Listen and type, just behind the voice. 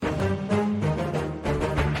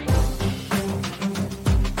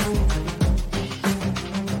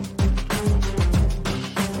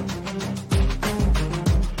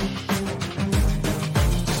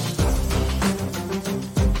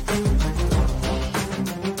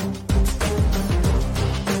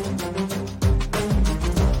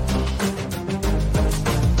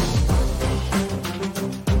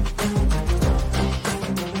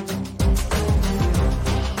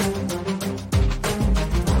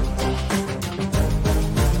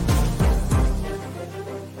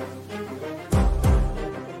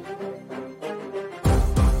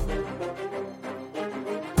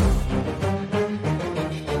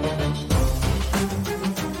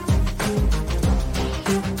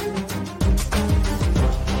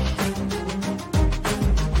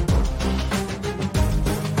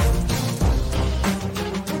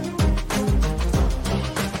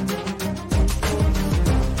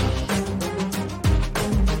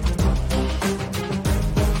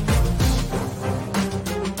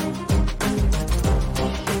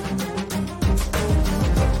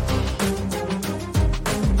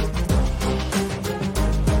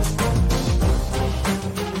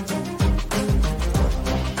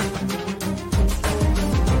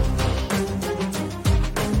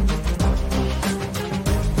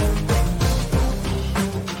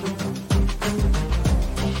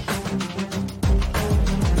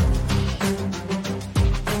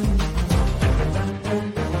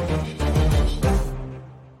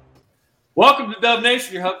Dub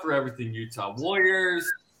Nation, your hub for everything Utah Warriors.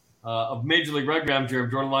 Of Major League Rugby, I'm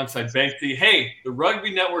Jared Jordan alongside Banksy. Hey, the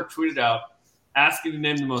Rugby Network tweeted out asking to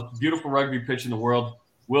name the most beautiful rugby pitch in the world.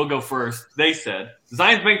 We'll go first. They said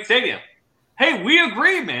Zions Bank Stadium. Hey, we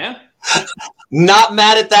agree, man. Not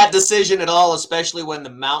mad at that decision at all, especially when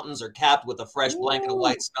the mountains are capped with a fresh blanket of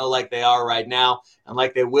white snow like they are right now and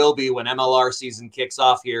like they will be when MLR season kicks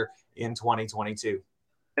off here in 2022.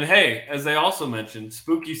 And hey, as they also mentioned,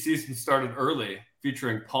 spooky season started early,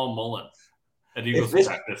 featuring Paul Mullen at Eagles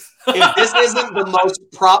practice. If this isn't the most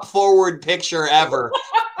prop-forward picture ever,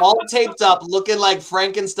 all taped up, looking like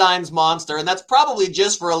Frankenstein's monster, and that's probably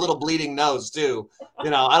just for a little bleeding nose, too.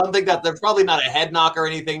 I don't think that there's probably not a head knock or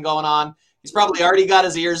anything going on. He's probably already got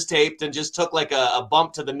his ears taped and just took like a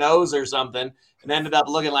bump to the nose or something and ended up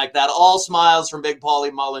looking like that. All smiles from Big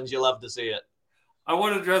Paulie Mullins. You love to see it. I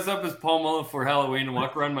want to dress up as Paul Mullen for Halloween and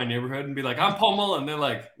walk around my neighborhood and be like, I'm Paul Mullen. They're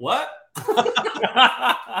like, what?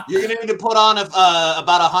 You're going to need to put on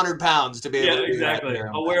about 100 pounds to be able to do exactly.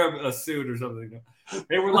 that. I'll wear a suit or something.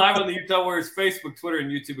 Hey, we're live on the Utah Warriors Facebook, Twitter,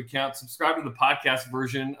 and YouTube account. Subscribe to the podcast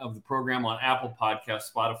version of the program on Apple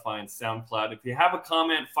Podcasts, Spotify, and SoundCloud. If you have a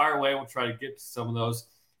comment, fire away. We'll try to get to some of those.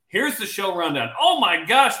 Here's the show rundown. Oh, my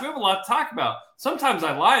gosh, we have a lot to talk about. Sometimes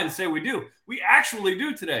I lie and say we do. We actually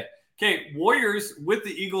do today. Okay, Warriors with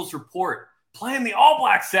the Eagles report. Playing the All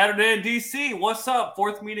Blacks Saturday in D.C. What's up?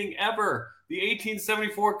 Fourth meeting ever. The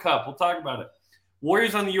 1874 Cup. We'll talk about it.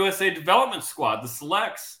 Warriors on the USA Development Squad, the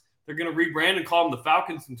Selects. They're going to rebrand and call them the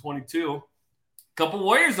Falcons in 22. A couple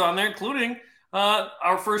Warriors on there, including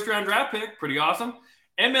our first-round draft pick. Pretty awesome.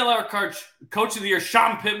 MLR Coach of the Year,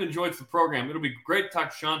 Sean Pittman, joins the program. It'll be great to talk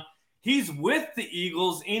to Sean. He's with the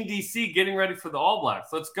Eagles in D.C. getting ready for the All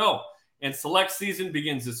Blacks. Let's go. And select season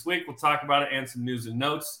begins this week. We'll talk about it and some news and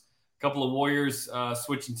notes. A couple of Warriors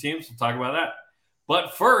switching teams. We'll talk about that.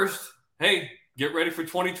 But first, hey, get ready for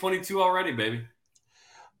 2022 already, baby.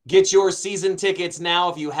 Get your season tickets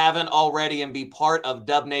now if you haven't already and be part of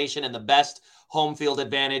Dub Nation and the best home field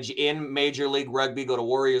advantage in Major League Rugby. Go to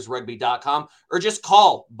warriorsrugby.com or just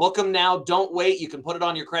call. Book them now. Don't wait. You can put it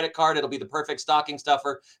on your credit card. It'll be the perfect stocking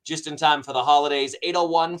stuffer just in time for the holidays.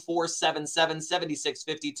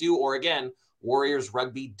 801-477-7652 or again,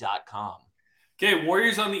 warriorsrugby.com. Okay,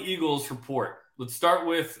 Warriors on the Eagles report. Let's start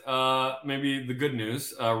with maybe the good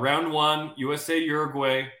news. Round one,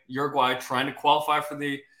 USA-Uruguay trying to qualify for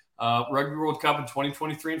the Rugby World Cup in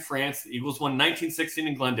 2023 in France. The Eagles won 19-16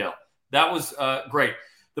 in Glendale. That was great.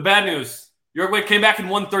 The bad news, Uruguay came back and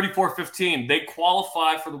won 34-15. They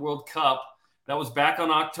qualify for the World Cup. That was back on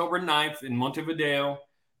October 9th in Montevideo.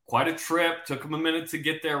 Quite a trip. Took them a minute to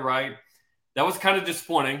get there right. That was kind of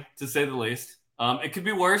disappointing, to say the least. It could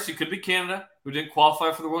be worse. It could be Canada, who didn't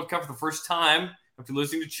qualify for the World Cup for the first time after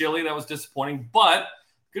losing to Chile. That was disappointing. But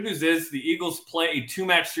good news is the Eagles play a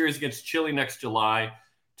two-match series against Chile next July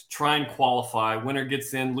to try and qualify. Winner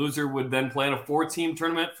gets in. Loser would then play in a 4-team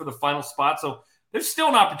tournament for the final spot. So there's still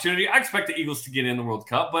an opportunity. I expect the Eagles to get in the World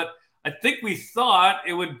Cup, but I think we thought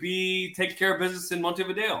it would be take care of business in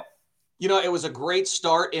Montevideo. It was a great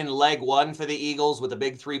start in leg one for the Eagles with a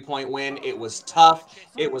big 3-point win. It was tough.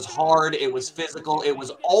 It was hard. It was physical. It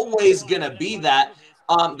was always going to be that.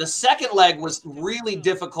 The second leg was really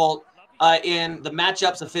difficult in the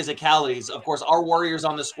matchups of physicalities. Of course, our Warriors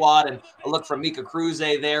on the squad, and a look from Mika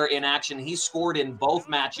Cruze there in action. He scored in both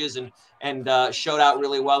matches and showed out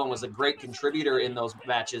really well and was a great contributor in those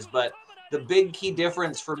matches. But the big key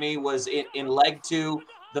difference for me was in leg two,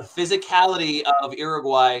 the physicality of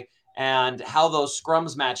Uruguay and how those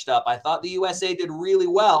scrums matched up. I thought the USA did really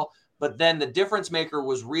well, but then the difference maker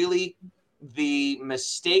was really the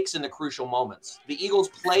mistakes in the crucial moments. The Eagles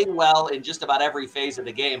played well in just about every phase of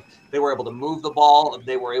the game. They were able to move the ball.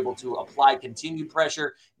 They were able to apply continued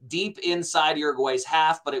pressure deep inside Uruguay's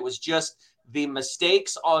half, but it was just the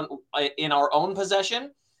mistakes in our own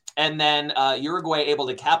possession, and then Uruguay able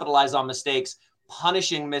to capitalize on mistakes,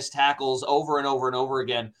 punishing missed tackles over and over and over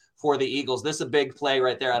again for the Eagles. This is a big play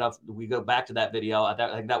right there. We go back to that video. I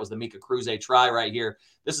think that was the Mika Cruze try right here.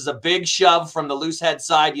 This is a big shove from the loose head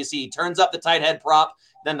side. You see he turns up the tight head prop,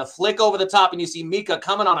 then the flick over the top, and you see Mika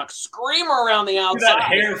coming on a screamer around the outside. That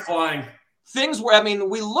hair flying.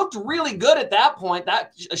 We looked really good at that point.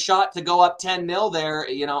 That shot to go up 10-0 there,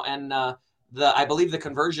 and I believe the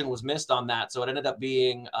conversion was missed on that. So it ended up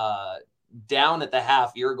being down at the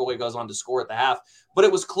half. Uruguay goes on to score at the half, but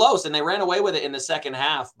it was close and they ran away with it in the second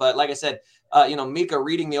half. But like I said, Mika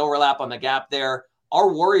reading the overlap on the gap there.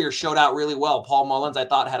 Our Warriors showed out really well. Paul Mullins, I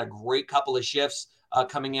thought, had a great couple of shifts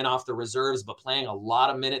coming in off the reserves, but playing a lot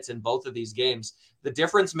of minutes in both of these games. The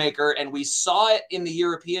difference maker, and we saw it in the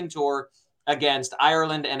European tour against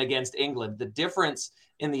Ireland and against England. The difference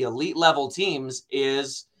in the elite level teams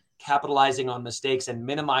is capitalizing on mistakes and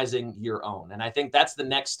minimizing your own. And I think that's the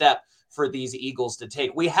next step for these Eagles to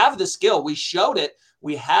take. We have the skill. We showed it.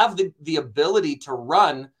 We have the ability to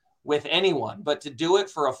run with anyone, but to do it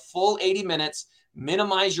for a full 80 minutes,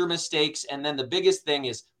 minimize your mistakes. And then the biggest thing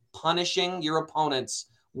is punishing your opponents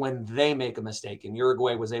when they make a mistake. And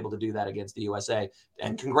Uruguay was able to do that against the USA.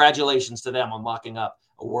 And congratulations to them on locking up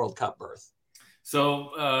a World Cup berth.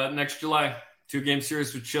 So next July, 2-game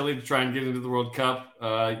series with Chile to try and get into the World Cup.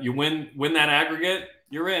 You win that aggregate,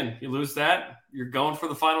 you're in. You lose that, you're going for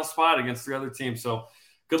the final spot against the other team. So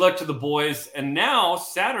good luck to the boys. And now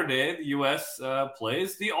Saturday, the U.S.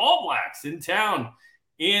 Plays the All Blacks in town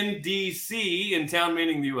in D.C., in town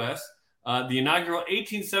meaning the U.S., the inaugural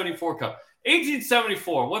 1874 Cup.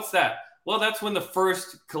 1874, what's that? Well, that's when the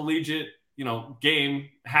first collegiate, game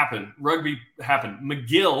happened. Rugby happened.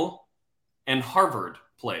 McGill and Harvard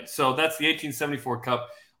played. So that's the 1874 Cup.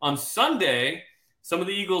 On Sunday, some of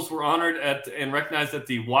the Eagles were honored and recognized at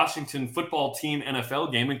the Washington football team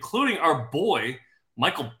NFL game, including our boy,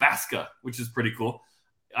 Michael Baska, which is pretty cool.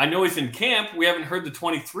 I know he's in camp. We haven't heard the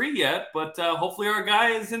 23 yet, but hopefully our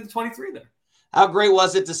guy is in the 23 there. How great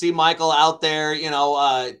was it to see Michael out there?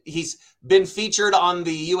 He's been featured on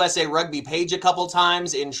the USA Rugby page a couple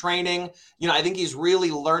times in training. I think he's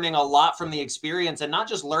really learning a lot from the experience, and not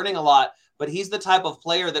just learning a lot, but he's the type of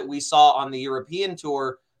player that we saw on the European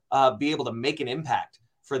tour be able to make an impact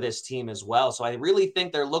for this team as well. So I really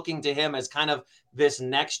think they're looking to him as kind of this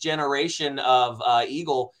next generation of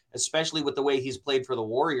Eagle, especially with the way he's played for the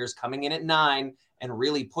Warriors, coming in at 9 and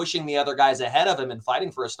really pushing the other guys ahead of him and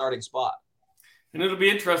fighting for a starting spot. And it'll be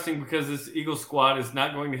interesting because this Eagle squad is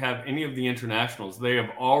not going to have any of the internationals. They have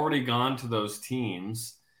already gone to those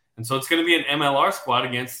teams. And so it's going to be an MLR squad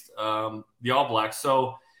against the All Blacks.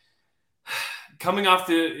 So coming off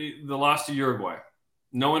the loss to Uruguay,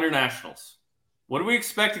 no internationals. What do we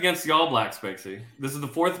expect against the All Blacks, Bixie? This is the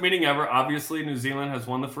 4th meeting ever. Obviously, New Zealand has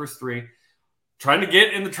won the first 3. Trying to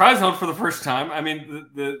get in the try zone for the first time. I mean,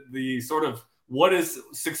 the sort of what does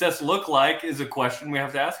success look like is a question we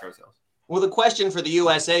have to ask ourselves. Well, the question for the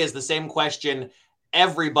USA is the same question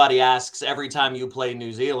everybody asks every time you play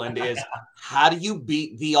New Zealand is, how do you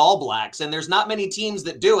beat the All Blacks? And there's not many teams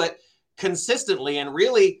that do it consistently. And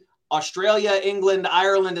really, Australia, England,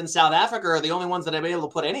 Ireland, and South Africa are the only ones that have been able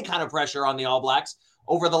to put any kind of pressure on the All Blacks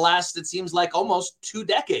over the last, it seems like, almost 2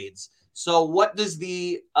 decades. So what does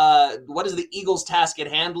the Eagles' task at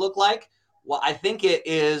hand look like? Well, I think it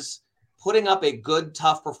is putting up a good,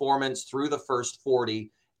 tough performance through the first 40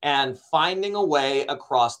 and finding a way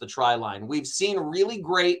across the try line. We've seen really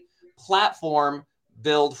great platform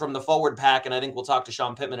build from the forward pack, and I think we'll talk to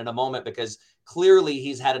Sean Pittman in a moment because clearly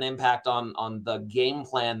he's had an impact on the game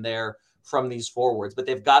plan there from these forwards. But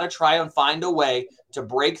they've got to try and find a way to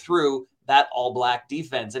break through that All Black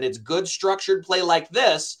defense. And it's good structured play like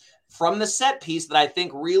this from the set piece that I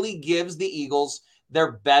think really gives the Eagles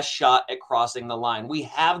their best shot at crossing the line. We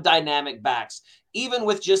have dynamic backs. Even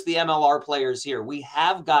with just the MLR players here, we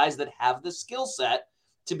have guys that have the skill set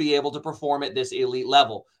to be able to perform at this elite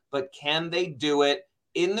level. But can they do it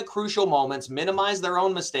in the crucial moments, minimize their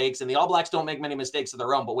own mistakes? And the All Blacks don't make many mistakes of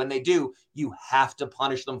their own, but when they do, you have to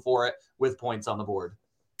punish them for it with points on the board.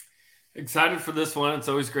 Excited for this one. It's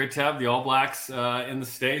always great to have the All Blacks in the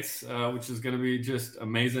States, which is going to be just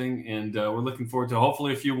amazing. And we're looking forward to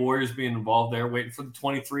hopefully a few Warriors being involved there, waiting for the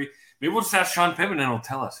 23. Maybe we'll just ask Sean Pittman and he'll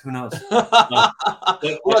tell us. Who knows?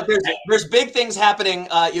 Look, there's big things happening,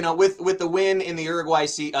 with the win in the Uruguay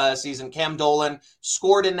season. Cam Dolan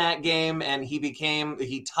scored in that game, and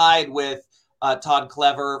he tied with Todd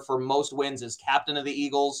Clever for most wins as captain of the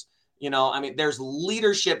Eagles. There's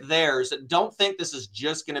leadership there. So don't think this is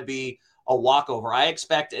just going to be a walkover. I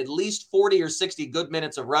expect at least 40 or 60 good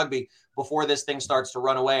minutes of rugby before this thing starts to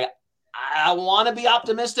run away. I want to be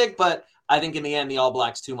optimistic, but I think in the end, the All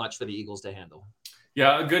Blacks too much for the Eagles to handle.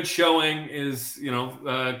 Yeah, a good showing is,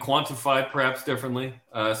 quantified perhaps differently,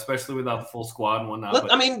 especially without the full squad and whatnot.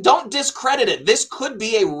 Look, don't discredit it. This could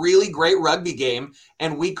be a really great rugby game,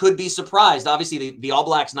 and we could be surprised. Obviously, the All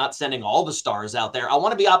Blacks not sending all the stars out there. I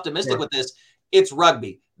want to be optimistic with this. It's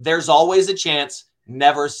rugby. There's always a chance.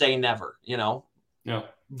 Never say never, Yeah.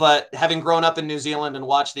 But having grown up in New Zealand and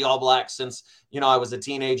watched the All Blacks since, I was a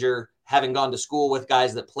teenager, having gone to school with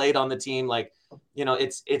guys that played on the team,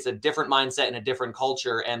 it's a different mindset and a different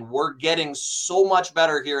culture. And we're getting so much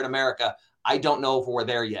better here in America. I don't know if we're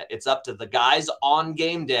there yet. It's up to the guys on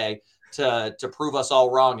game day to prove us all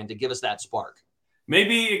wrong and to give us that spark.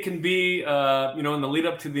 Maybe it can be, in the lead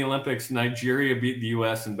up to the Olympics, Nigeria beat the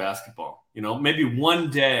U.S. in basketball. Maybe one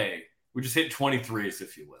day We just hit 23s,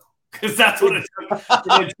 if you will, because that's what it took for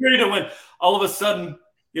Nigeria to win. All of a sudden,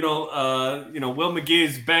 Will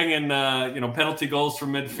McGee's banging, penalty goals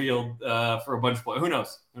from midfield for a bunch of players. Who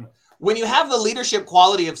knows? When you have the leadership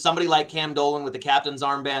quality of somebody like Cam Dolan with the captain's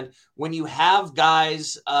armband, when you have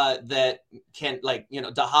guys that can, like,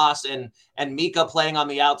 DeHaas and Mika playing on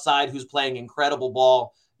the outside, who's playing incredible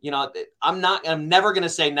ball, I'm never going to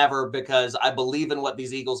say never, because I believe in what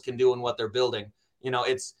these Eagles can do and what they're building.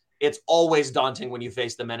 It's always daunting when you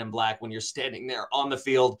face the men in black, when you're standing there on the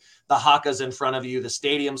field, the Haka's in front of you, the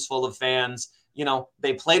stadium's full of fans.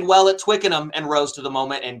 They played well at Twickenham and rose to the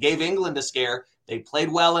moment and gave England a scare. They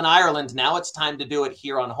played well in Ireland. Now it's time to do it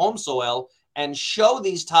here on home soil and show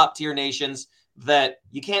these top-tier nations that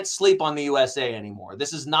you can't sleep on the USA anymore.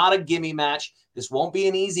 This is not a gimme match. This won't be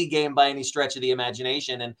an easy game by any stretch of the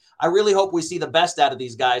imagination. And I really hope we see the best out of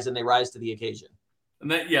these guys and they rise to the occasion. And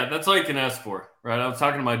that's all you can ask for, right? I was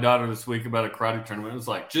talking to my daughter this week about a karate tournament. It was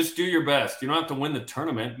like, just do your best. You don't have to win the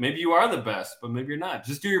tournament. Maybe you are the best, but maybe you're not.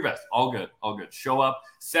 Just do your best. All good. Show up.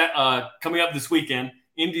 Coming up this weekend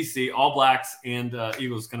in DC, All Blacks and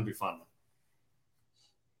Eagles is going to be fun.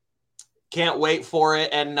 Can't wait for it.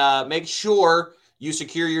 And make sure you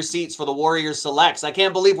secure your seats for the Warriors Selects. I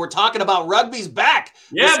can't believe we're talking about rugby's back.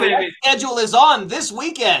 Yeah, baby. Schedule is on this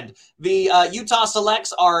weekend. The Utah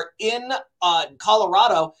Selects are in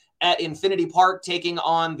Colorado at Infinity Park, taking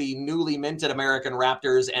on the newly minted American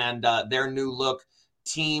Raptors and their new look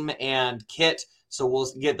team and kit. So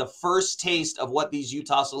we'll get the first taste of what these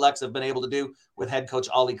Utah Selects have been able to do with head coach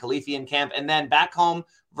Ali Khalifi in camp. And then back home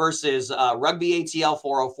versus Rugby ATL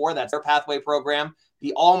 404. That's their pathway program.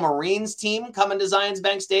 The All Marines team coming to Zions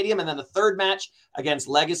Bank Stadium. And then the third match against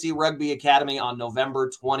Legacy Rugby Academy on November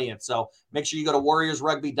 20th. So make sure you go to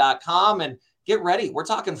warriorsrugby.com and get ready. We're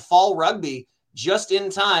talking fall rugby just in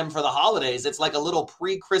time for the holidays. It's like a little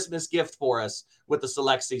pre-Christmas gift for us with the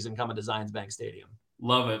select season coming to Zions Bank Stadium.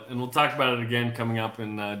 Love it. And we'll talk about it again coming up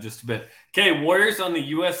in just a bit. Okay, Warriors on the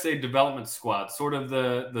USA development squad, sort of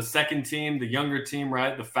the second team, the younger team,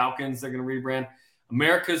 right? The Falcons, they're going to rebrand.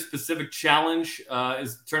 America's Pacific Challenge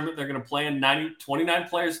is the tournament they're going to play in. 29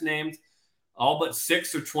 players named, all but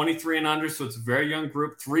 6 are 23 and under, so it's a very young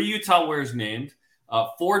group. 3 Utah Warriors named.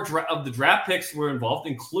 4 of the draft picks were involved,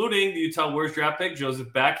 including the Utah Warriors draft pick,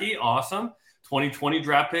 Joseph Backey, awesome. 2020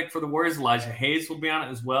 draft pick for the Warriors, Elijah Hayes will be on it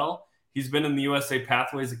as well. He's been in the USA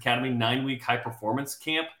Pathways Academy 9-week high-performance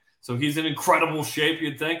camp, so he's in incredible shape,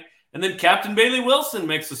 you'd think. And then Captain Bailey Wilson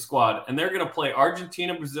makes the squad, and they're going to play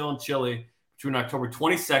Argentina, Brazil, and Chile between October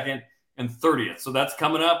 22nd and 30th. So that's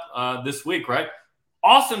coming up this week, right?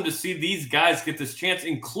 Awesome to see these guys get this chance,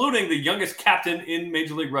 including the youngest captain in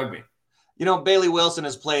Major League Rugby. Bailey Wilson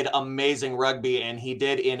has played amazing rugby, and he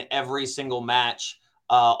did in every single match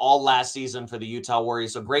all last season for the Utah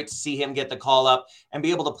Warriors. So great to see him get the call up and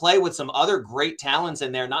be able to play with some other great talents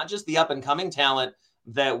in there, not just the up-and-coming talent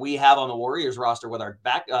that we have on the Warriors roster with our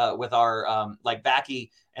like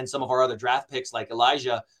Backey and some of our other draft picks like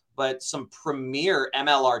Elijah, but some premier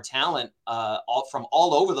MLR talent from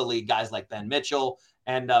all over the league, guys like Ben Mitchell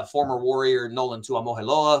and former Warrior Nolan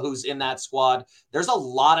Tuamoheloa, who's in that squad. There's a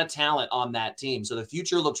lot of talent on that team. So the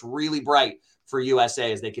future looks really bright for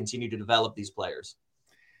USA as they continue to develop these players.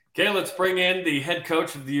 Okay, let's bring in the head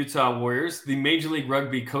coach of the Utah Warriors, the Major League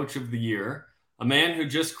Rugby Coach of the Year, a man who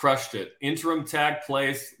just crushed it. Interim tag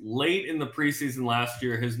place late in the preseason last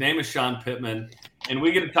year. His name is Sean Pittman, and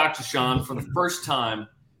we get to talk to Sean for the first time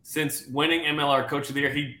since winning MLR Coach of the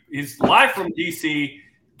Year. He's live from DC,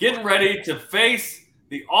 getting ready to face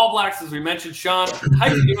the All Blacks, as we mentioned. Sean, how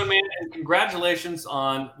you doing, man? And congratulations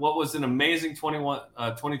on what was an amazing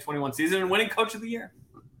 2021 season and winning Coach of the Year.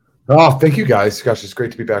 Oh, thank you, guys. Gosh, it's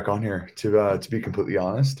great to be back on here, to be completely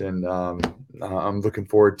honest. And I'm looking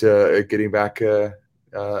forward to getting back to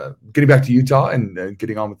Utah and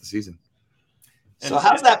getting on with the season. So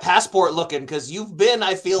how's that passport looking? Because you've been,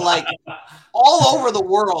 I feel like, all over the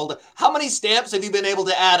world. How many stamps have you been able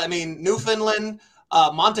to add? I mean, Newfoundland,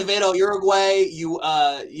 Montevideo, Uruguay. You've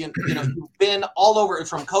been all over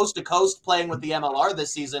from coast to coast playing with the MLR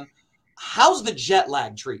this season. How's the jet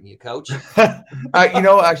lag treating you, Coach?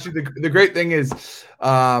 Actually, the great thing is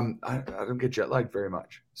I don't get jet lagged very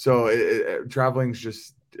much. So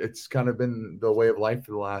traveling's it's kind of been the way of life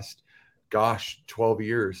for the last, 12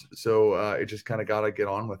 years. So it just kind of got to get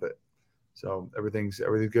on with it. So everything's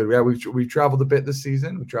good. Yeah, we've traveled a bit this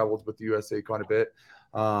season. We traveled with the USA quite a bit.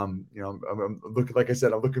 I'm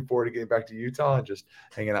looking forward to getting back to Utah and just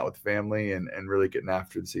hanging out with the family and really getting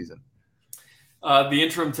after the season. The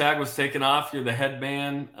interim tag was taken off. You're the head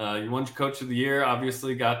man. You won Coach of the Year.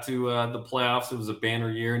 Obviously got to the playoffs. It was a banner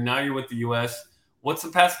year. Now you're with the U.S. what's the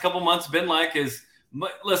past couple months been like is,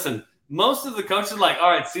 listen, most of the coaches are like, all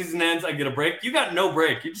right, season ends, I get a break. You got no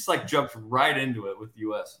break. You just like jumped right into it with the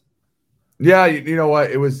U.S. Yeah, you know what?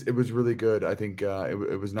 It was really good. I think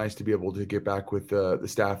it was nice to be able to get back with the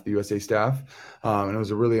staff, the USA staff, and it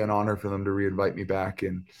was really an honor for them to reinvite me back.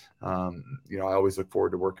 And I always look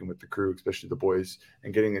forward to working with the crew, especially the boys,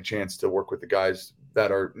 and getting a chance to work with the guys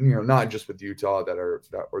that are not just with Utah that are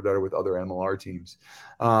with other MLR teams.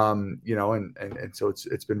 And so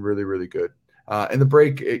it's been really, really good. And the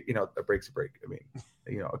break, a break's a break. I mean,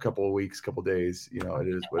 a couple of weeks, couple of days, it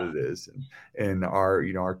is what it is. And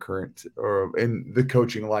our current or in the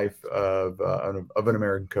coaching life of an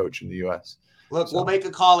American coach in the U.S. Look, we'll make a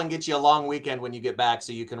call and get you a long weekend when you get back,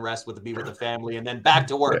 so you can be with the family, and then back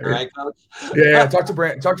to work, right, Coach? Yeah. Talk to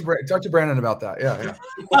Brandon about that. Yeah.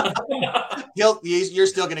 You're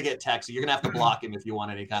still going to get texted. You're going to have to block him if you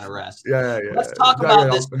want any kind of rest. Yeah. Let's talk about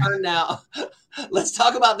this turn now. Let's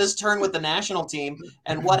talk about this turn with the national team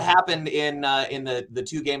and what happened in the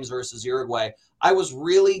 2 games versus Uruguay. I was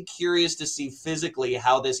really curious to see physically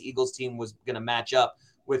how this Eagles team was going to match up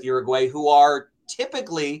with Uruguay, who are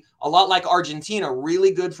typically a lot like Argentina,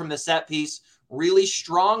 really good from the set piece, really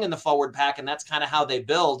strong in the forward pack, and that's kind of how they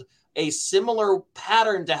build. A similar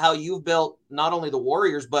pattern to how you've built not only the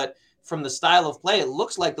Warriors, but from the style of play, it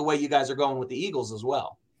looks like the way you guys are going with the Eagles as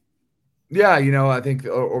well. Yeah, I think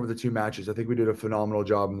over the 2 matches, I think we did a phenomenal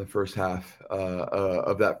job in the first half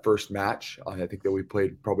of that first match. I think that we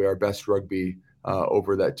played probably our best rugby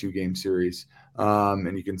over that 2-game series.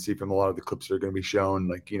 And you can see from a lot of the clips that are going to be shown,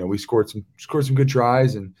 we scored some good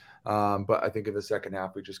tries, and but I think in the second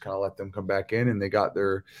half we just kind of let them come back in, and they got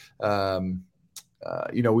their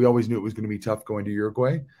we always knew it was going to be tough going to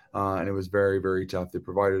Uruguay, and it was very, very tough. They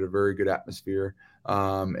provided a very good atmosphere,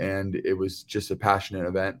 and it was just a passionate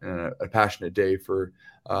event and a passionate day for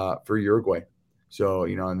Uruguay. So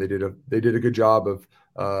and they did a good job of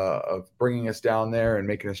bringing us down there and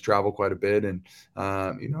making us travel quite a bit, and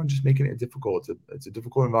just making it difficult. It's a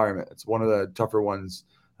difficult environment. It's one of the tougher ones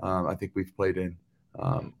I think we've played in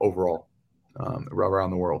overall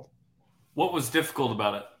around the world. What was difficult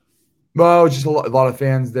about it? Well, just a lot of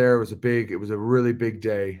fans there. It was a really big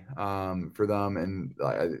day for them, and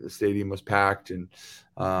the stadium was packed, and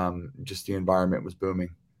just the environment was booming.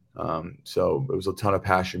 So it was a ton of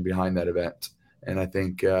passion behind that event, and I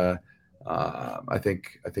think they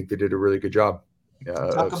did a really good job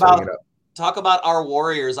of setting it up. Talk about our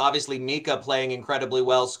Warriors. Obviously, Mika playing incredibly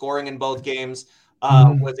well, scoring in both games.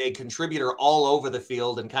 Was a contributor all over the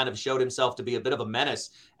field and kind of showed himself to be a bit of a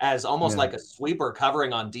menace as almost like a sweeper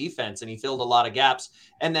covering on defense, and he filled a lot of gaps.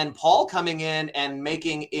 And then Paul coming in and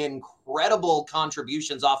making incredible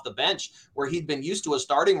contributions off the bench where he'd been used to a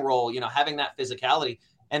starting role, having that physicality,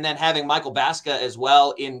 and then having Michael Baska as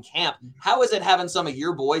well in camp. How is it having some of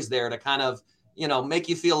your boys there to kind of, make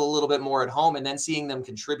you feel a little bit more at home, and then seeing them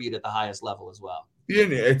contribute at the highest level as well? Yeah,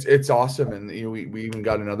 it's awesome, and we even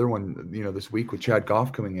got another one this week with Chad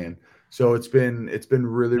Goff coming in. So it's been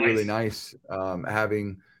really nice. Really nice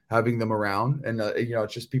having them around, and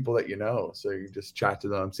it's just people that so you just chat to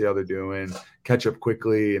them, see how they're doing, catch up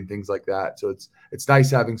quickly, and things like that. So it's nice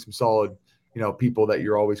having some solid people that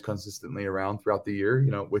you're always consistently around throughout the year,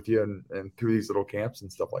 with you and through these little camps and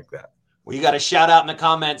stuff like that. Well, you got a shout out in the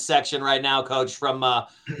comments section right now, Coach, from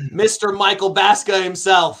Mr. Michael Baska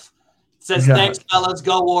himself. Says, thanks, fellas.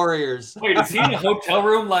 Go Warriors. Wait, is he in a hotel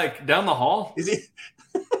room down the hall? Is he?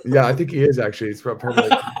 Yeah, I think he is actually. It's probably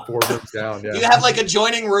 4 rooms down. Yeah. Do you have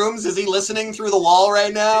adjoining rooms? Is he listening through the wall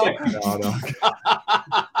right now? No.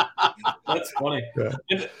 That's funny.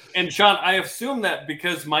 Yeah. And Sean, I assume that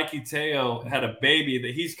because Mikey Teo had a baby,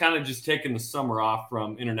 that he's kind of just taking the summer off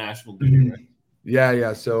from international duty, right?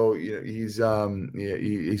 Yeah. So he's he's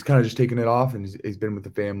kind of just taking it off, and he's been with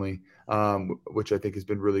the family, which I think has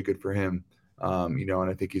been really good for him. And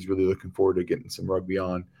I think he's really looking forward to getting some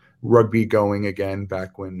rugby going again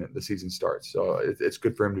back when the season starts. So it's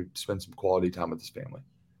good for him to spend some quality time with his family.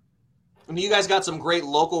 I mean, you guys got some great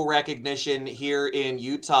local recognition here in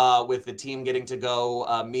Utah with the team getting to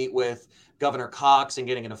go meet with Governor Cox and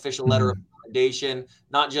getting an official letter of recommendation,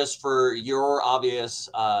 not just for your obvious,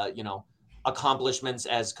 accomplishments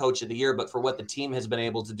as coach of the year, but for what the team has been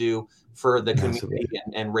able to do for the community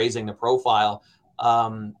and raising the profile.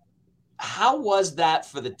 How was that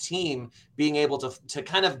for the team being able to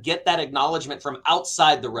kind of get that acknowledgement from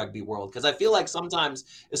outside the rugby world? Because I feel like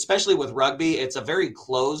sometimes, especially with rugby, it's a very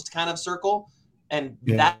closed kind of circle, and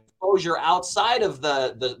that exposure outside of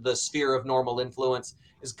the sphere of normal influence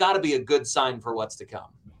has got to be a good sign for what's to come.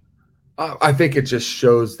 I think it just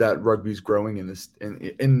shows that rugby's growing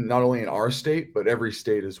in not only in our state, but every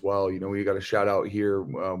state as well. You know, we got a shout out here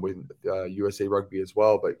with USA Rugby as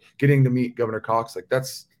well, but getting to meet Governor Cox, like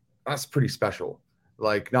that's pretty special.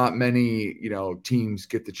 Like not many, teams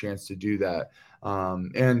get the chance to do that.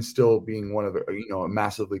 And still being one of the, a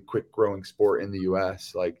massively quick growing sport in the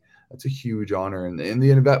US, like that's a huge honor. And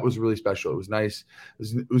the event was really special. It was nice.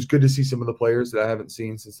 It was good to see some of the players that I haven't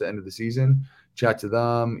seen since the end of the season. Chat to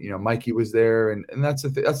them. Mikey was there, and that's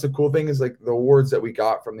the cool thing is like the awards that we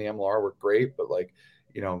got from the MLR were great, but like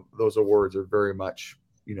those awards are very much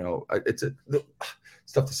it's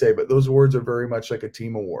tough to say, but those awards are very much like a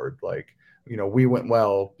team award. Like we went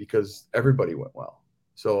well because everybody went well.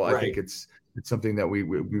 So I think it's something that we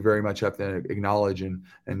very much have to acknowledge, and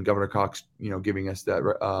Governor Cox giving us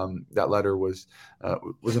that letter was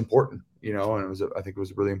important, and I think it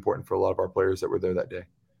was really important for a lot of our players that were there that day.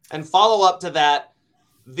 And follow up to that,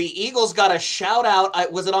 the Eagles got a shout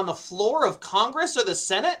out. Was it on the floor of Congress or the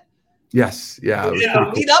Senate? Yes. Yeah.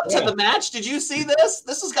 Lead up to the match. Did you see this?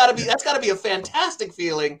 That's got to be a fantastic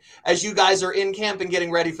feeling as you guys are in camp and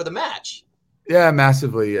getting ready for the match. Yeah,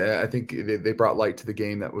 massively. I think they brought light to the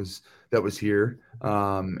game that was here.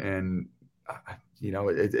 And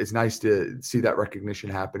it's nice to see that recognition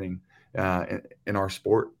happening in our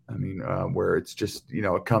sport. I mean, where it's just,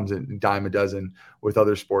 it comes in dime a dozen with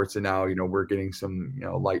other sports. And now, we're getting some,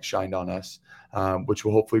 light shined on us, which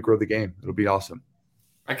will hopefully grow the game. It'll be awesome.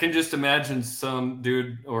 I can just imagine some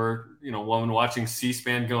dude or, woman watching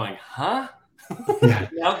C-SPAN going, huh? Yeah.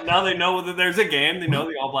 now they know that there's a game. They know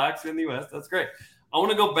the All Blacks are in the U.S. That's great. I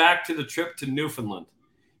want to go back to the trip to Newfoundland.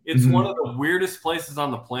 It's one of the weirdest places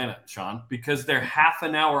on the planet, Sean, because they're half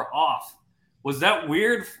an hour off. Was that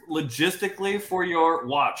weird logistically for your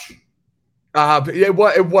watch? It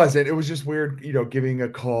wasn't. It was just weird, giving a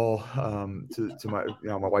call to my,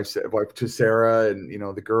 my wife to Sarah and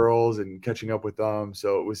the girls and catching up with them.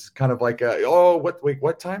 So it was kind of like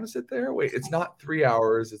what time is it there? Wait, it's not 3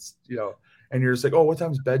 hours. It's and you're just like, oh, what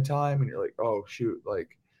time's bedtime? And you're like, oh shoot,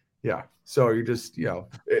 like, yeah. So you're just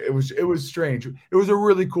it was strange. It was a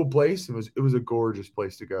really cool place. It was a gorgeous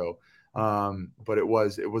place to go. But it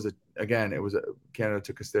was Canada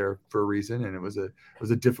took us there for a reason, and it was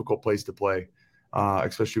a difficult place to play,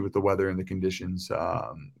 especially with the weather and the conditions,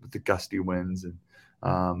 with the gusty winds,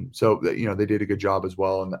 and so they did a good job as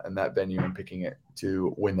well in that venue and picking it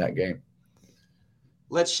to win that game.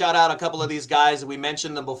 Let's shout out a couple of these guys. We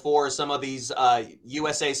mentioned them before. Some of these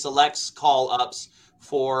USA Selects call ups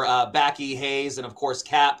for Backy, Hayes, and of course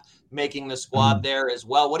Cap making the squad there as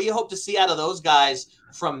well. What do you hope to see out of those guys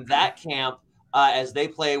from that camp as they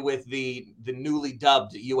play with the newly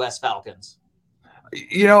dubbed U.S. Falcons?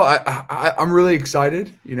 I'm really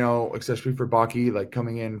excited, especially for Backy, like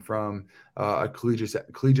coming in from a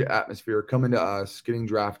collegiate atmosphere, coming to us, getting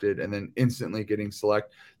drafted, and then instantly getting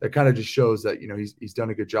select. That kind of just shows that, he's done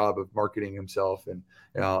a good job of marketing himself, and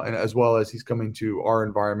as well as he's coming to our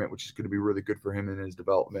environment, which is going to be really good for him in his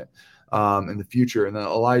development in the future. And then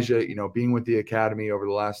Elijah, being with the academy over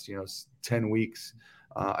the last, 10 weeks,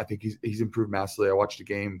 I think he's improved massively. I watched a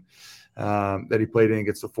game that he played in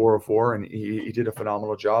against the 404, and he did a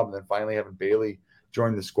phenomenal job. And then finally having Bailey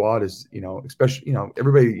join the squad is, especially,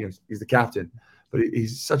 everybody, he's the captain, but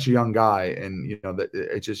he's such a young guy, and that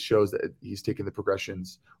it just shows that he's taking the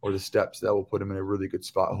progressions or the steps that will put him in a really good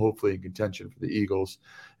spot, hopefully in contention for the Eagles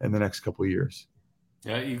in the next couple of years.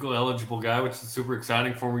 Yeah, Eagle eligible guy, which is super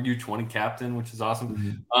exciting. Former U20 captain, which is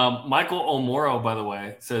awesome. Michael Omoro, by the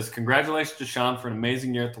way, says, congratulations to Sean for an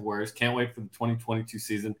amazing year at the Warriors. Can't wait for the 2022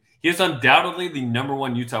 season. He is undoubtedly the number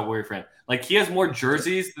one Utah Warrior fan. Like, he has more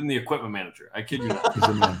jerseys than the equipment manager. I kid you not. He's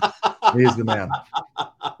the man. He is the man.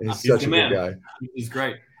 He's such a good guy. He's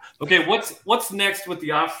great. Okay, what's next with the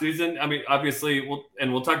offseason? I mean, obviously,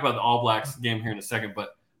 we'll talk about the All Blacks game here in a second,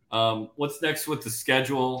 but what's next with the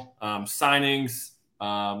schedule, signings?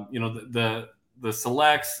 The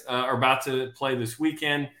selects are about to play this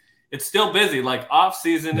weekend. It's still busy. Like, off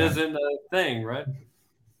season isn't a thing, right?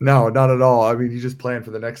 No, not at all. I mean, you just plan for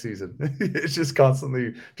the next season. It's just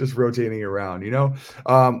constantly just rotating around,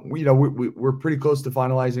 we're pretty close to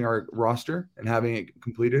finalizing our roster and having it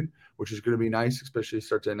completed, which is going to be nice, especially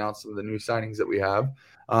start to announce some of the new signings that we have,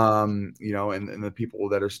 and the people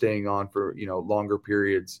that are staying on for, longer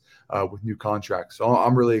periods with new contracts. So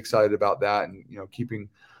I'm really excited about that. And, keeping,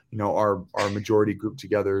 our majority group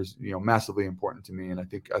together is, massively important to me. And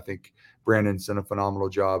I think Brandon's done a phenomenal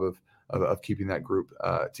job of keeping that group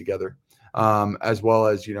together, as well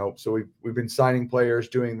as, so we've been signing players,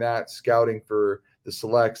 doing that, scouting for the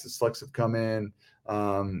selects. The selects have come in,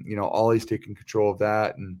 Ollie's taking control of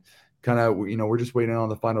that, and kind of, we're just waiting on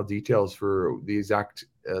the final details for the exact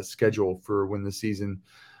schedule for when the season.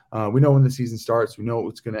 We know when the season starts. We know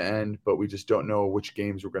it's going to end, but we just don't know which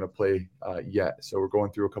games we're going to play yet. So we're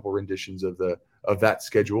going through a couple renditions of that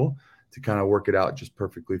schedule to kind of work it out just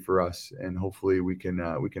perfectly for us, and hopefully we can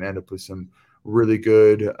end up with some really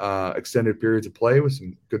good extended periods of play with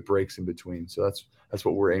some good breaks in between. So that's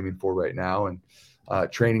what we're aiming for right now. And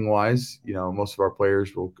training wise, most of our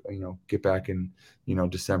players will get back in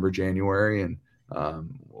December, January, and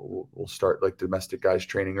we'll start like domestic guys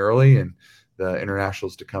training early, and the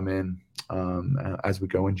internationals to come in as we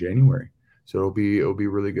go in January. So it'll be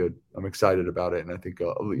really good. I'm excited about it, and I think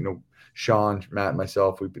Sean, Matt, and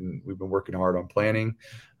myself, we've been working hard on planning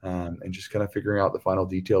and just kind of figuring out the final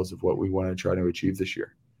details of what we want to try to achieve this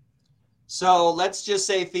year. So let's just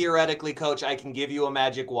say theoretically, Coach, I can give you a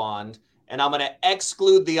magic wand, and I'm going to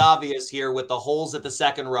exclude the obvious here with the holes at the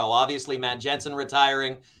second row. Obviously, Matt Jensen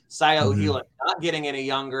retiring, Saya Uhila not getting any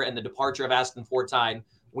younger, and the departure of Aston Fortine.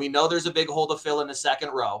 We know there's a big hole to fill in the second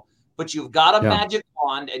row, but you've got a magic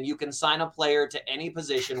wand and you can sign a player to any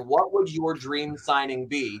position. What would your dream signing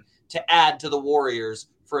be to add to the Warriors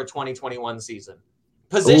for a 2021 season?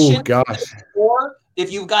 Position, oh gosh, or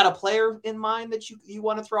if you've got a player in mind that you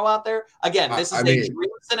want to throw out there. Again, this is a dream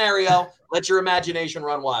scenario. Let your imagination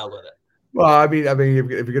run wild with it. Well, I mean,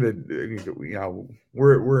 if you're gonna,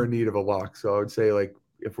 we're in need of a lock, so I would say like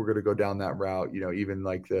if we're gonna go down that route, even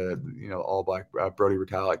like the all black Brody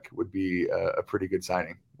Retallick would be a pretty good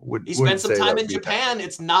signing. He spent some time in Japan.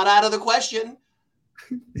 It's not out of the question.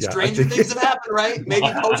 Stranger things have happened, right? Maybe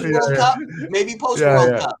post World Cup. Maybe post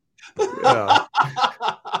World Cup.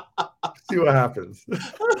 See what happens.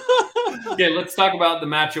 Okay, let's talk about the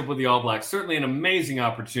matchup with the All Blacks. Certainly an amazing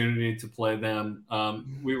opportunity to play them.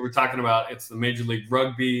 We were talking about it's the Major League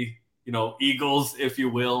Rugby, Eagles, if you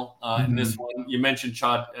will. In this one, you mentioned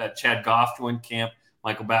Chad Goff joined camp.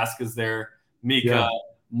 Michael Baska's there. Mika,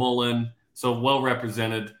 Mullen. So well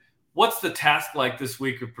represented. What's the task like this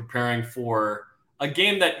week of preparing for a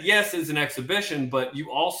game that, yes, is an exhibition, but you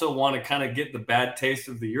also want to kind of get the bad taste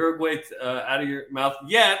of the Uruguay out of your mouth?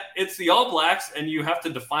 Yet it's the All Blacks, and you have to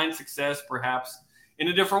define success perhaps in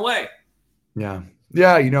a different way. Yeah.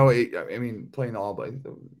 Yeah. I mean, playing the All Blacks,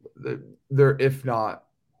 they're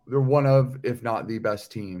one of, if not the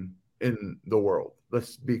best team in the world.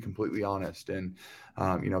 Let's be completely honest. And,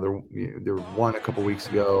 they're one a couple weeks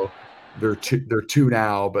ago. They're two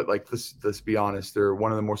now, but like let's be honest, they're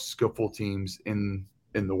one of the most skillful teams in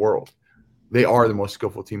the world. They are the most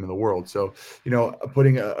skillful team in the world. So,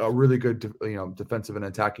 putting a really good defensive and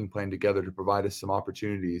attacking plan together to provide us some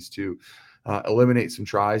opportunities to eliminate some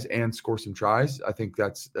tries and score some tries. I think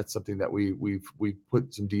that's something that we've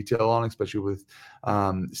put some detail on, especially with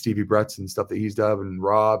Stevie Bretts and stuff that he's done, and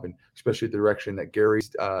Rob, and especially the direction that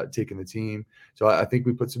Gary's taken the team. So I think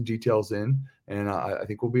we put some details in, and I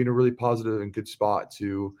think we'll be in a really positive and good spot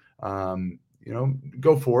to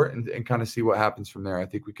go for it and kind of see what happens from there. I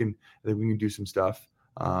think we can do some stuff,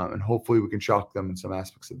 and hopefully we can shock them in some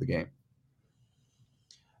aspects of the game.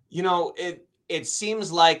 It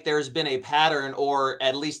seems like there's been a pattern, or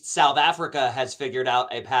at least South Africa has figured out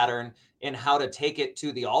a pattern in how to take it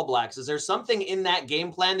to the All Blacks. Is there something in that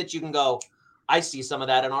game plan that you can go, I see some of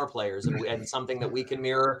that in our players, and something that we can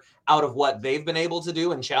mirror out of what they've been able to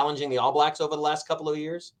do in challenging the All Blacks over the last couple of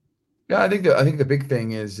years? Yeah, I think the big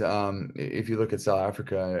thing is if you look at South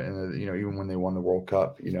Africa, and even when they won the World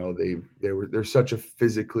Cup, they're such a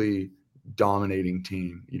physically dominating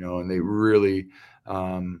team, and they really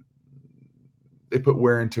they put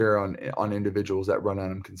wear and tear on individuals that run on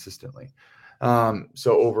them consistently.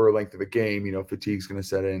 So over a length of a game, fatigue's going to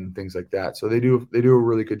set in, things like that. So they do a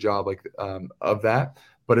really good job of that.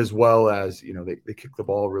 But as well as, they kick the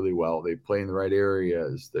ball really well. They play in the right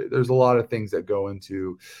areas. There's a lot of things that go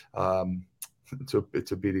into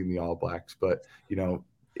to beating the All Blacks. But,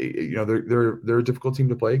 they're a difficult team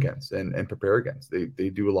to play against and prepare against. They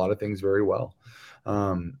do a lot of things very well.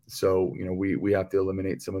 So we have to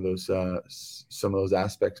eliminate some of those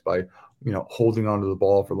aspects by holding onto the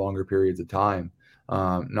ball for longer periods of time,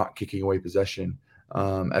 not kicking away possession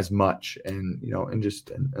as much, and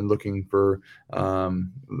looking for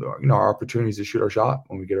our opportunities to shoot our shot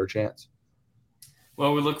when we get our chance.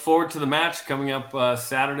 Well, we look forward to the match coming up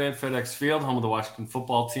Saturday at FedEx Field, home of the Washington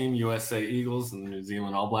football team, USA Eagles, and the New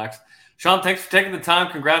Zealand All Blacks. Sean, thanks for taking the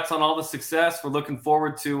time. Congrats on all the success. We're looking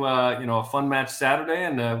forward to a fun match Saturday,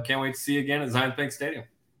 and can't wait to see you again at Zions Bank Stadium.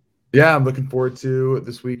 Yeah, I'm looking forward to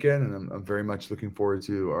this weekend, and I'm very much looking forward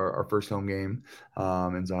to our first home game in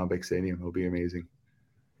Zions Bank Stadium. It'll be amazing.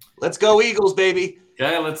 Let's go Eagles, baby.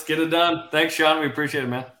 Okay, let's get it done. Thanks, Sean. We appreciate it,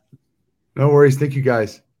 man. No worries. Thank you,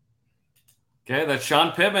 guys. Okay, that's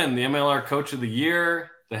Sean Pittman, the MLR Coach of the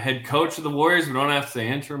Year, the head coach of the Warriors. We don't have to say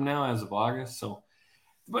interim now as of August. So,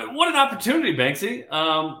 but what an opportunity, Banksy.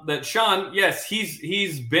 That Sean, yes,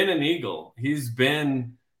 he's been an Eagle. He's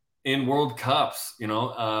been in World Cups,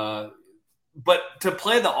 but to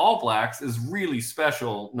play the All Blacks is really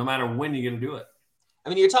special no matter when you get to do it. I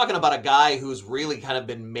mean, you're talking about a guy who's really kind of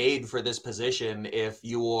been made for this position if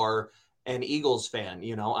you're an Eagles fan,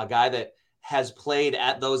 a guy that has played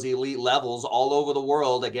at those elite levels all over the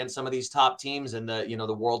world against some of these top teams in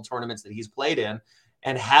the world tournaments that he's played in,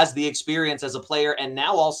 and has the experience as a player and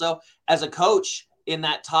now also as a coach in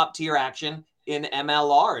that top tier action in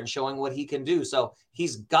MLR and showing what he can do. So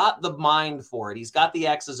he's got the mind for it. He's got the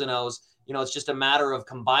X's and O's. It's just a matter of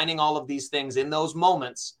combining all of these things in those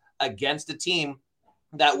moments against a team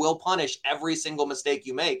that will punish every single mistake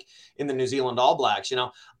you make in the New Zealand All Blacks.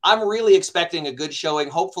 I'm really expecting a good showing.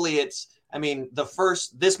 Hopefully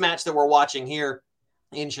this match that we're watching here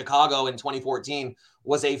in Chicago in 2014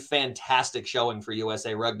 was a fantastic showing for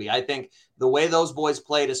USA Rugby. I think the way those boys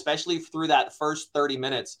played, especially through that first 30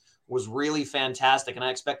 minutes, was really fantastic. And I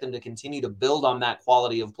expect them to continue to build on that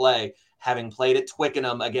quality of play, having played at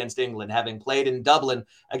Twickenham against England, having played in Dublin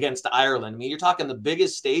against Ireland. I mean, you're talking the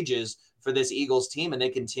biggest stages for this Eagles team, and they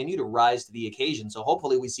continue to rise to the occasion. So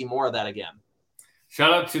hopefully we see more of that again.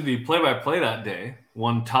 Shout out to the play-by-play that day,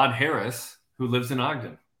 one Todd Harris, who lives in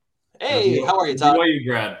Ogden. Hey, how are you, Todd? BYU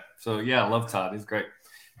grad. So, yeah, love Todd. He's great.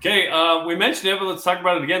 Okay, we mentioned it, but let's talk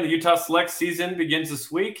about it again. The Utah Select season begins this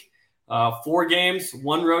week. 4 games,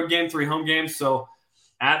 1 road game, 3 home games. So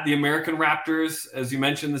at the American Raptors, as you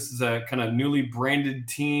mentioned, this is a kind of newly branded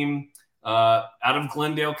team out of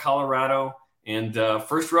Glendale, Colorado. And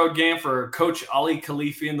first road game for Coach Ali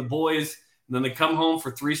Khalifi and the boys. And then they come home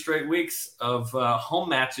for 3 straight weeks of home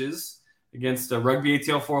matches against Rugby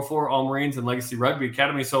ATL 404, All Marines, and Legacy Rugby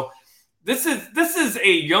Academy. So this is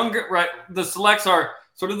a younger, right? The Selects are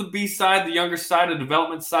sort of the B side, the younger side, the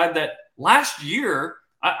development side that last year,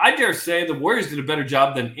 I dare say the Warriors did a better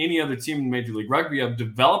job than any other team in Major League Rugby of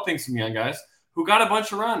developing some young guys who got a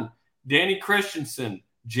bunch of run. Danny Christensen,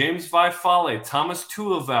 James Vaifale, Thomas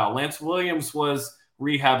Tuaval, Lance Williams was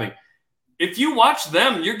rehabbing. If you watch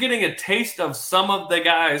them, you're getting a taste of some of the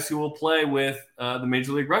guys who will play with the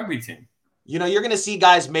Major League Rugby team. You're going to see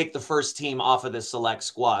guys make the first team off of this select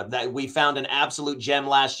squad. That we found an absolute gem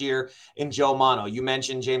last year in Joe Mano. You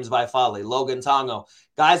mentioned James Vaifale, Logan Tongo,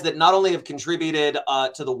 guys that not only have contributed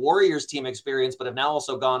to the Warriors team experience, but have now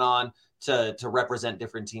also gone on to represent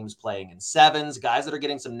different teams playing in sevens, guys that are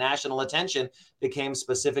getting some national attention that came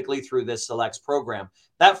specifically through this selects program.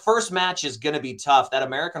 That first match is going to be tough. That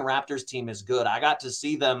American Raptors team is good. I got to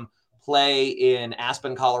see them play in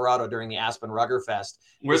Aspen, Colorado during the Aspen Rugger Fest.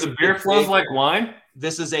 Where the beer flows like wine?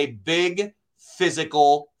 This is a big,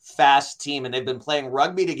 physical, fast team, and they've been playing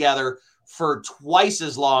rugby together for twice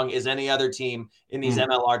as long as any other team in these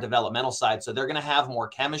MLR developmental sides. So they're going to have more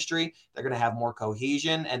chemistry, they're going to have more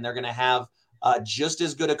cohesion, and they're going to have just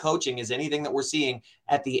as good a coaching as anything that we're seeing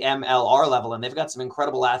at the MLR level. And they've got some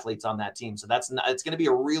incredible athletes on that team. So it's going to be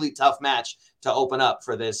a really tough match to open up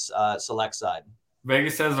for this select side.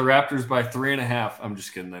 Vegas has the Raptors by 3.5. I'm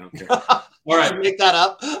just kidding. I don't care. All right. Make that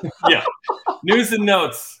up. Yeah. News and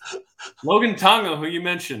notes. Logan Tongo, who you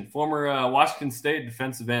mentioned, former Washington State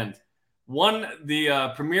defensive end, won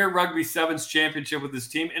the Premier Rugby Sevens Championship with his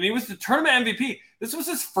team, and he was the tournament MVP. This was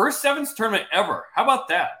his first Sevens tournament ever. How about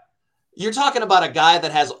that? You're talking about a guy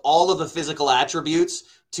that has all of the physical attributes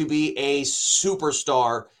to be a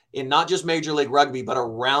superstar in not just Major League Rugby, but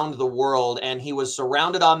around the world. And he was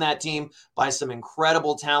surrounded on that team by some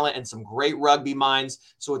incredible talent and some great rugby minds.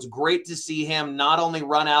 So it's great to see him not only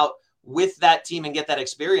run out with that team and get that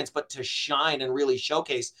experience, but to shine and really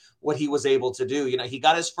showcase what he was able to do. He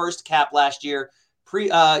got his first cap last year,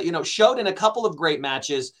 showed in a couple of great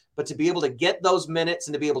matches, but to be able to get those minutes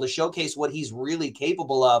and to be able to showcase what he's really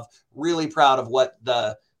capable of, really proud of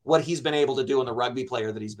what he's been able to do in the rugby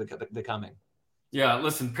player that he's becoming. Yeah,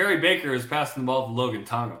 listen, Perry Baker is passing the ball to Logan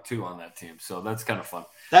Tongo, too, on that team. So that's kind of fun.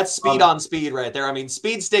 That's speed on speed right there. I mean,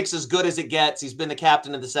 Speed Stick's as good as it gets. He's been the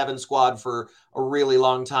captain of the 7 squad for a really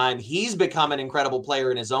long time. He's become an incredible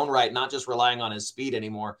player in his own right, not just relying on his speed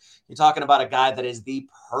anymore. You're talking about a guy that is the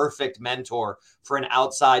perfect mentor for an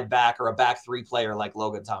outside back or a back 3 player like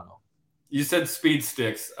Logan Tongo. You said Speed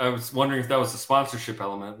Sticks. I was wondering if that was a sponsorship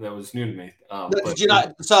element that was new to me. Did you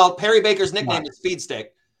not? So Perry Baker's nickname is Speed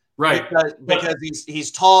Stick. Right. Because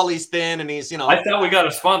he's tall, he's thin, and he's, I thought we got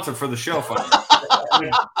a sponsor for the show.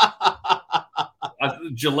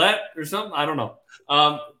 Gillette or something? I don't know.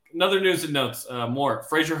 Another news and notes. More.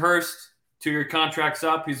 Fraser Hurst, 2-year contract's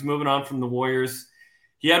up. He's moving on from the Warriors.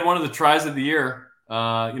 He had one of the tries of the year,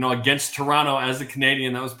 against Toronto as a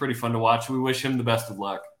Canadian. That was pretty fun to watch. We wish him the best of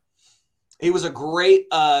luck. He was a great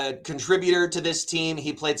contributor to this team.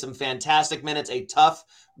 He played some fantastic minutes, a tough,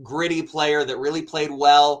 gritty player that really played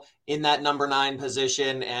well in that number 9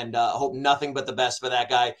 position, and hope nothing but the best for that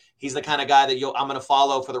guy. He's the kind of guy that I'm going to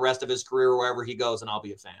follow for the rest of his career wherever he goes, and I'll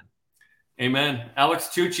be a fan. Amen. Alex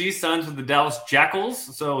Tucci signs with the Dallas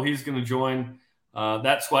Jackals, so he's going to join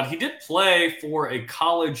that squad. He did play for a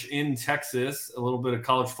college in Texas, a little bit of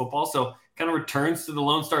college football, so kind of returns to the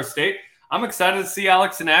Lone Star State. I'm excited to see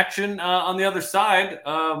Alex in action on the other side.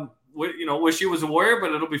 Wish he was a Warrior,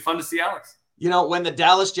 but it'll be fun to see Alex. When the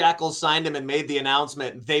Dallas Jackals signed him and made the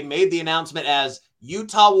announcement, they made the announcement as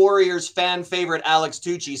Utah Warriors fan favorite Alex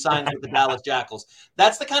Tucci signs with the Dallas Jackals.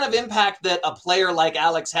 That's the kind of impact that a player like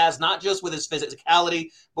Alex has, not just with his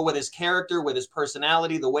physicality, but with his character, with his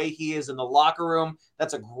personality, the way he is in the locker room.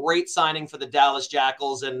 That's a great signing for the Dallas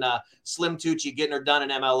Jackals, and Slim Tucci getting her done in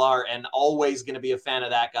MLR, and always going to be a fan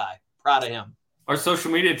of that guy. Proud of him. Our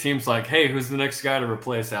social media team's like, hey, who's the next guy to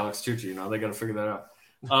replace Alex Tucci? They got to figure that out.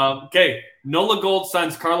 Okay, NOLA Gold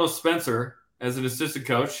signs Carlos Spencer as an assistant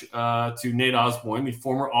coach to Nate Osborne, the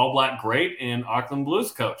former All Black great and Auckland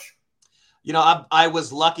Blues coach. I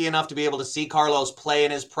was lucky enough to be able to see Carlos play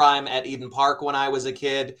in his prime at Eden Park when I was a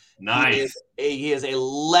kid. Nice. He is a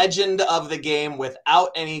legend of the game without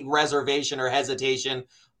any reservation or hesitation.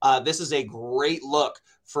 This is a great look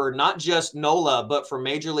for not just NOLA, but for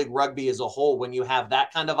Major League Rugby as a whole. When you have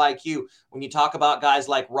that kind of IQ, when you talk about guys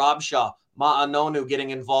like Rob Shaw, Ma'anonu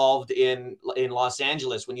getting involved in Los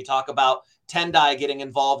Angeles, when you talk about Tendai getting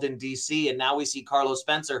involved in DC, and now we see Carlos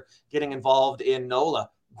Spencer getting involved in NOLA.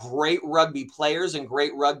 Great rugby players and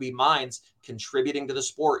great rugby minds contributing to the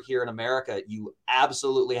sport here in America. You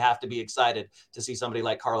absolutely have to be excited to see somebody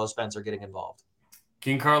like Carlos Spencer getting involved.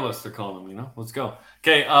 King Carlos, they're calling him, Let's go.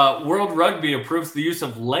 Okay, World Rugby approves the use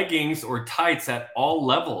of leggings or tights at all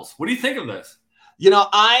levels. What do you think of this?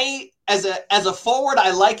 I, as a forward, I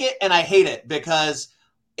like it and I hate it, because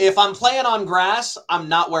if I'm playing on grass, I'm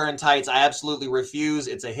not wearing tights. I absolutely refuse.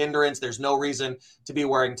 It's a hindrance. There's no reason to be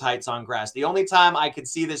wearing tights on grass. The only time I could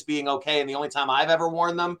see this being okay, and the only time I've ever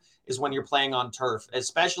worn them, is when you're playing on turf,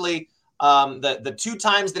 especially the 2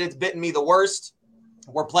 times that it's bitten me the worst.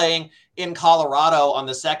 We're playing in Colorado on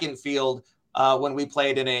the second field when we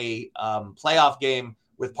played in a playoff game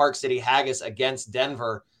with Park City Haggis against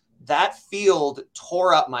Denver. That field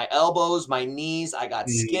tore up my elbows, my knees. I got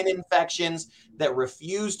skin infections that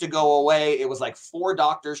refused to go away. It was like 4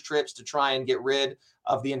 doctor's trips to try and get rid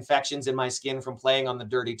of the infections in my skin from playing on the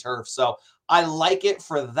dirty turf. So I like it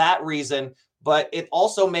for that reason, but it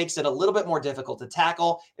also makes it a little bit more difficult to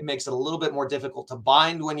tackle. It makes it a little bit more difficult to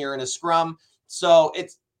bind when you're in a scrum. So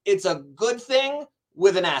it's a good thing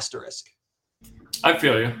with an asterisk. I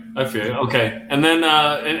feel you. Okay. And then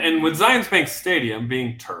and with Zions Bank Stadium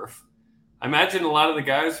being turf, I imagine a lot of the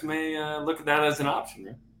guys may look at that as an option,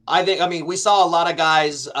 right? I mean, we saw a lot of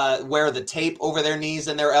guys wear the tape over their knees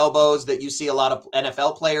and their elbows that you see a lot of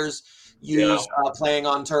NFL players use playing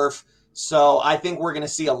on turf. So I think we're going to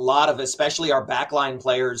see a lot of, especially our backline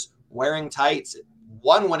players, wearing tights.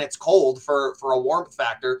 One, when it's cold for a warmth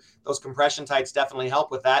factor, those compression tights definitely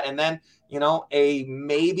help with that. And then, a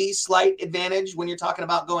maybe slight advantage when you're talking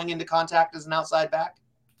about going into contact as an outside back.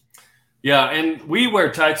 Yeah, and we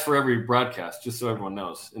wear tights for every broadcast, just so everyone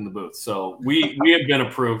knows in the booth. So we have been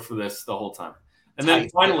approved for this the whole time. And then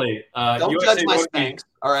finally, don't USA judge my Rugby, spanks,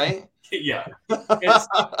 all right? Yeah,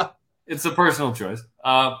 it's a personal choice.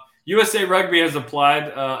 USA Rugby has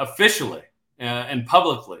applied officially and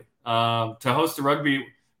publicly to host the Rugby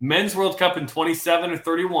Men's World Cup in 27 or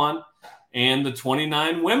 31 and the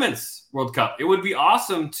 29 Women's World Cup. It would be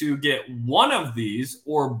awesome to get one of these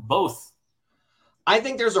or both. I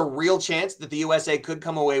think there's a real chance that the USA could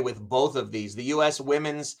come away with both of these. The U.S.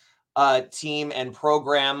 women's team and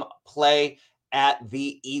program play at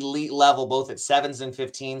the elite level, both at 7s and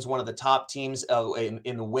 15s, one of the top teams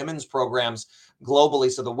in the women's programs globally.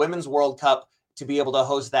 So the Women's World Cup, to be able to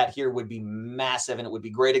host that here, would be massive, and it would be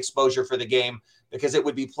great exposure for the game because it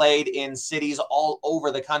would be played in cities all over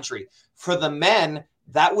the country. For the men,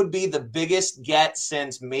 that would be the biggest get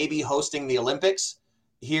since maybe hosting the Olympics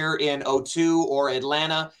here in 2002 or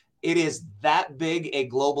Atlanta. It is that big a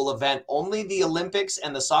global event. Only the Olympics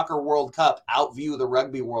and the Soccer World Cup outview the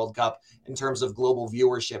Rugby World Cup in terms of global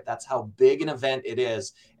viewership. That's how big an event it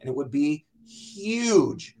is. And it would be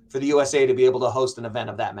huge for the USA to be able to host an event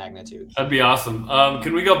of that magnitude. That'd be awesome.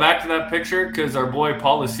 Can we go back to that picture? Because our boy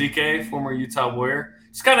Paul Lasike, former Utah Warrior,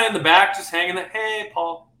 he's kind of in the back, just hanging there. Hey,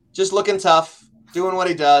 Paul. Just looking tough, doing what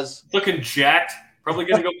he does. Looking jacked. Probably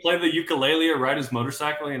going to go play the ukulele or ride his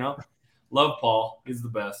motorcycle, you know. Love Paul. He's the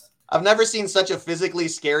best. I've never seen such a physically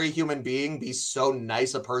scary human being be so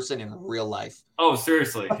nice a person in real life. Oh,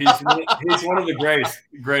 seriously. He's one of the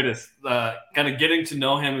greatest. Kind of getting to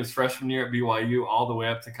know him his freshman year at BYU all the way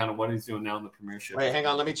up to kind of what he's doing now in the Premiership. Wait, hang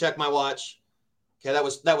on. Let me check my watch. Okay,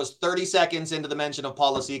 that was 30 seconds into the mention of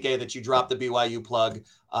Paul Lasike that you dropped the BYU plug.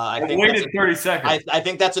 I waited 30 seconds. I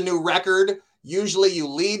think that's a new record. Usually you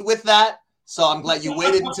lead with that. So I'm glad you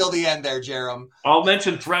waited until the end there, Jarom. I'll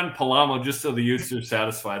mention Threaten Palamo just so the Utes are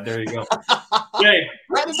satisfied. There you go. Okay.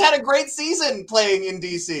 Threaten's had a great season playing in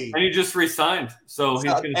DC. And he just re-signed. So he's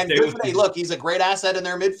going to stay with me. Look, he's a great asset in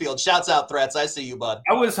their midfield. Shouts out, Threats. I see you, bud.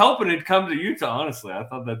 I was hoping he'd come to Utah, honestly. I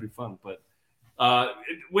thought that'd be fun. But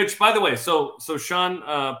which, by the way, so Sean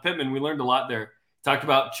Pittman, we learned a lot there. Talked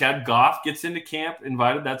about Chad Goff gets into camp,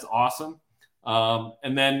 invited. That's awesome.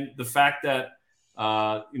 And then the fact that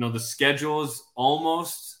the schedule is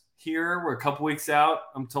almost here. We're a couple weeks out,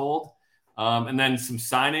 I'm told. And then some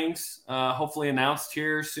signings hopefully announced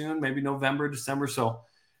here soon, maybe November, December. So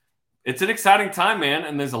it's an exciting time, man.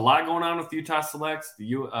 And there's a lot going on with Utah Selects, the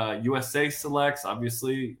USA Selects,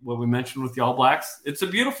 obviously what we mentioned with the All Blacks. It's a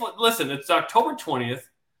beautiful – listen, it's October 20th,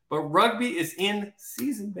 but rugby is in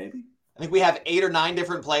season, baby. I think we have 8 or 9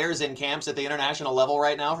 different players in camps at the international level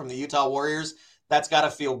right now from the Utah Warriors. That's got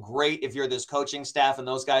to feel great if you're this coaching staff and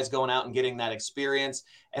those guys going out and getting that experience.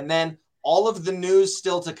 And then all of the news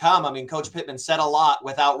still to come. I mean, Coach Pittman said a lot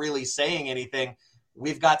without really saying anything.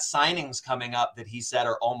 We've got signings coming up that he said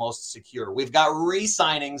are almost secure. We've got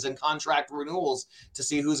re-signings and contract renewals to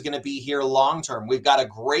see who's going to be here long-term. We've got a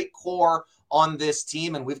great core on this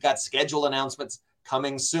team, and we've got schedule announcements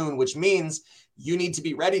coming soon, which means you need to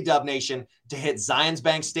be ready, Dub Nation, to hit Zions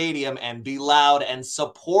Bank Stadium and be loud and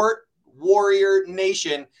support Warrior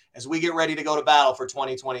Nation as we get ready to go to battle for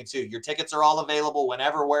 2022. Your tickets are all available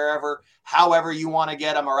whenever, wherever, however you want to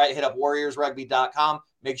get them. All right, hit up warriorsrugby.com.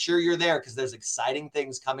 Make sure you're there because there's exciting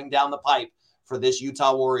things coming down the pipe for this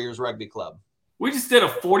Utah Warriors Rugby Club. We just did a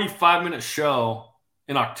 45-minute show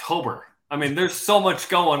in October. I mean, there's so much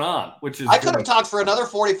going on, which is I could have talked for another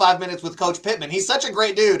 45 minutes with Coach Pittman. He's such a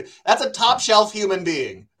great dude. That's a top-shelf human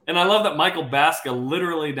being. And I love that Michael Baska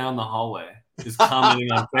literally down the hallway is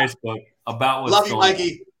commenting on Facebook about what's going on. Love you,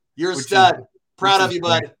 Mikey. You're a stud. Proud of you,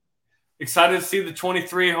 bud. Great. Excited to see the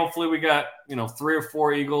 23. Hopefully we got, 3 or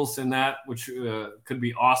 4 Eagles in that, which could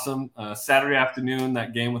be awesome. Saturday afternoon,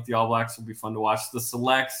 that game with the All Blacks will be fun to watch. The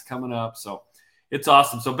Selects coming up. So it's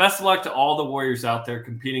awesome. So best of luck to all the Warriors out there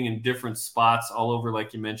competing in different spots all over,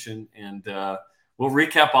 like you mentioned. And we'll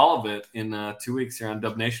recap all of it in 2 weeks here on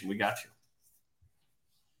Dub Nation. We got you.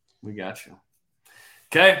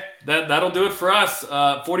 Okay, that'll do it for us.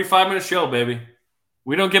 45-minute show, baby.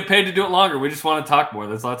 We don't get paid to do it longer. We just want to talk more.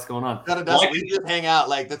 There's lots going on. We just hang out.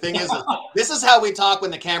 Like, the thing is, this is how we talk when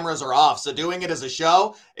the cameras are off. So doing it as a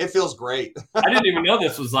show, it feels great. I didn't even know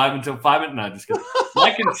this was live until 5 minutes. No, just kidding.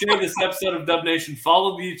 Like and share this episode of Dub Nation.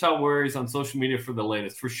 Follow the Utah Warriors on social media for the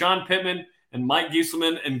latest. For Sean Pittman and Mike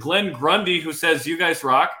Gieselman and Glenn Grundy, who says, you guys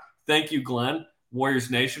rock. Thank you, Glenn. Warriors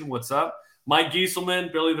Nation, what's up? Mike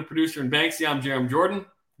Gieselman, Billy the producer, and Banksy. I'm Jarom Jordan.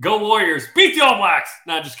 Go Warriors. Beat the All Blacks.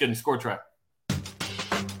 Nah, just kidding. Score track.